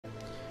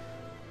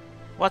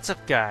What's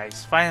up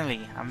guys, finally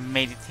I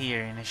made it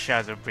here in a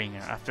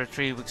Shadowbringer after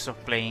 3 weeks of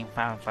playing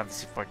Final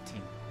Fantasy XIV,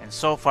 and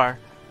so far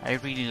I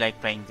really like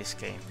playing this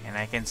game and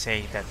I can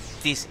say that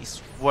this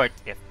is worth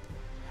it.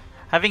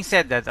 Having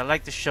said that, I'd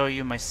like to show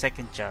you my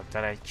second job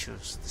that I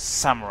choose, the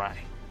Samurai.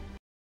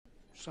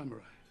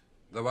 Samurai.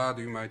 The word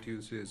you might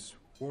use is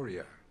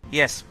warrior.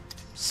 Yes,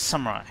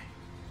 Samurai.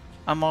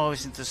 I'm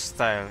always into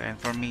style, and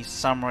for me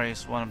Samurai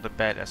is one of the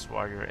badass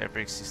warrior ever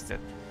existed.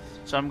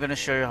 So I'm gonna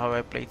show you how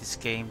I play this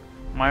game,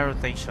 my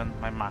rotation,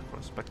 my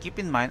macros. But keep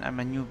in mind I'm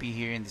a newbie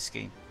here in this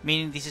game,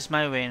 meaning this is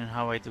my way and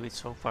how I do it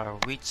so far,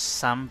 which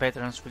some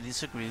veterans will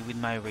disagree with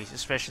my ways,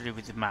 especially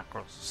with the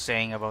macros,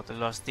 saying about the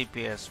lost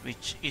DPS,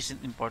 which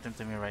isn't important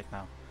to me right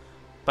now.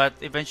 But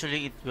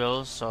eventually it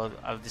will, so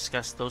I'll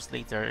discuss those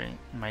later in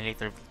my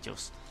later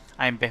videos.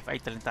 I'm Bef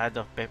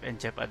Talentado of Bef and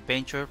Jeff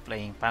Adventure,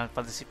 playing Final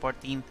Fantasy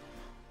XIV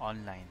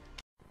online.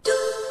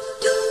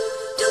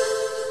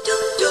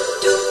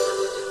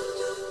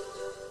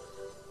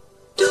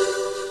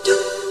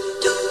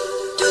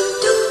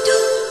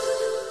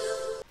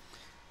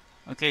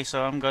 Okay,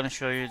 so I'm gonna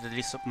show you the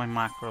list of my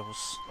macros.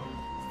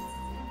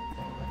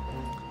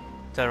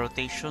 The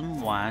rotation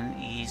 1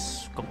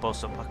 is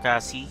composed of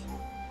Hakaze,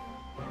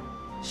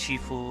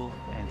 Shifu,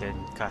 and then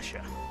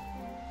Kasha.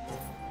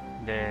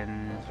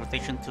 Then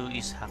rotation 2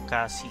 is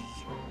Hakaze,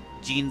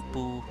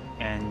 Jinpu,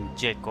 and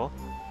Gekko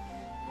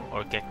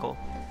or Gekko.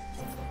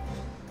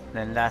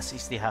 Then last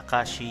is the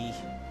Hakashi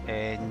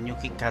and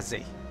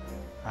Yukikaze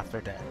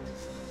after that.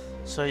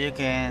 So you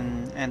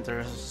can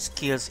enter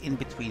skills in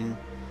between.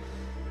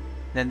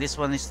 Then this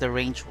one is the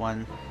range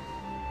 1,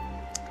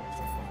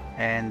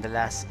 and the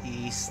last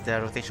is the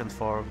rotation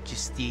 4, which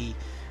is the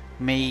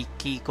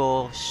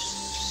Meikyo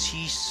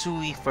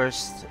Shisui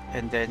first,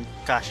 and then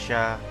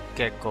Kasha,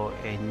 Gekko,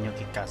 and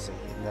Yukikaze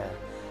in the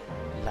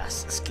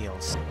last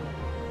skills.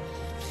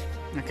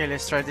 Okay,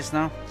 let's try this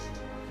now.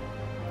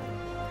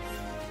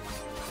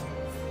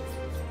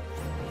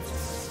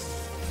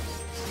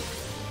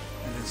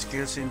 And then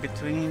skills in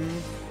between.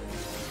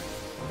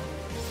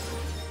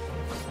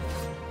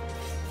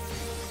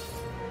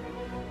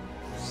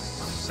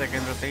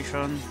 Second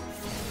rotation,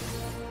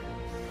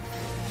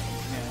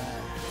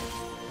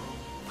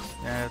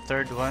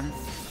 third one,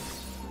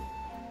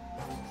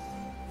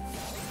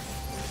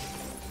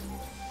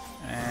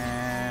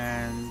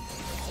 and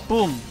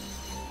boom,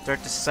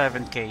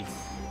 37k.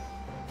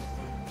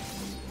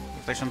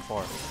 Rotation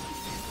 4.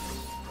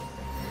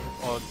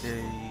 All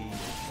the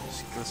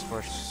skills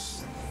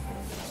first.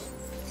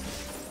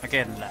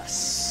 Again,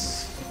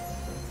 last.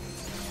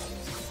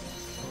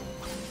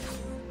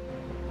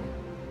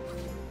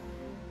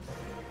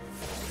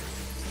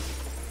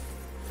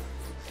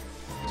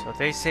 So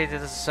they say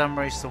that the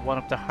Samurai is one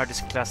of the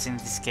hardest classes in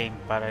this game,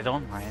 but I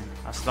don't mind,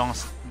 as long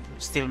as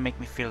it still make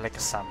me feel like a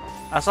Samurai.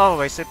 As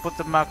always, I put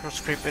the Macro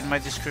Scirpt in my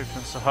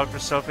description, so help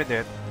yourself with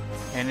it.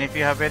 And if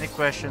you have any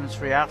questions,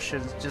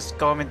 reactions, just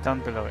comment down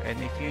below. And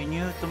if you're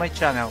new to my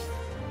channel,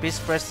 please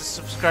press the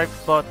subscribe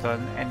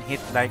button and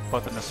hit like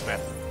button as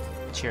well.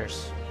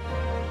 Cheers!